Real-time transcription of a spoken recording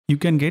you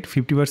can get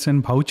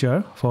 50%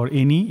 voucher for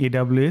any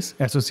AWS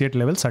Associate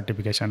Level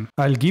certification.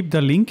 I'll give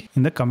the link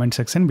in the comment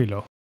section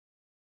below.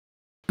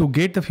 To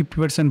get the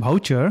 50%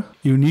 voucher,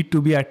 you need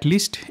to be at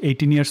least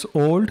 18 years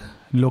old,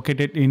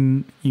 located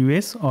in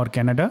US or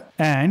Canada,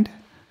 and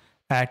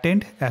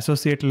attend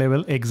Associate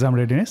Level Exam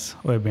Readiness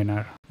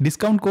webinar.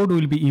 Discount code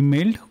will be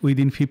emailed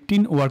within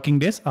 15 working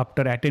days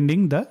after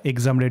attending the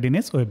Exam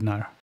Readiness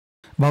webinar.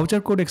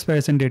 Voucher code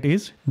expiration date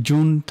is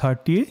June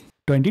 30,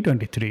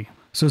 2023.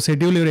 So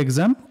schedule your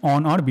exam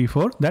on or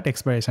before that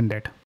expiration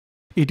date.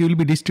 It will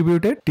be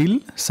distributed till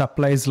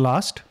supplies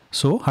last,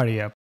 so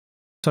hurry up.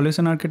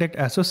 Solution Architect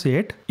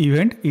Associate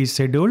event is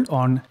scheduled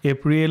on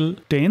April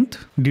 10th.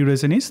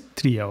 Duration is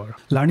 3 hours.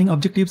 Learning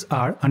objectives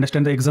are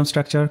understand the exam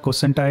structure,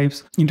 question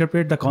types,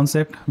 interpret the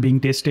concept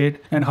being tested,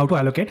 and how to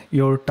allocate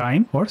your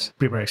time for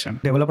preparation.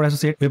 Developer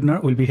Associate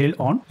webinar will be held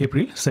on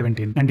April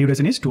 17th and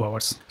duration is 2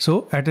 hours.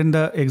 So attend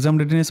the exam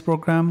readiness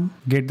program,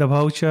 get the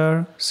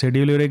voucher,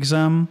 schedule your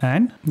exam,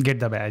 and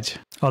get the badge.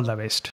 All the best.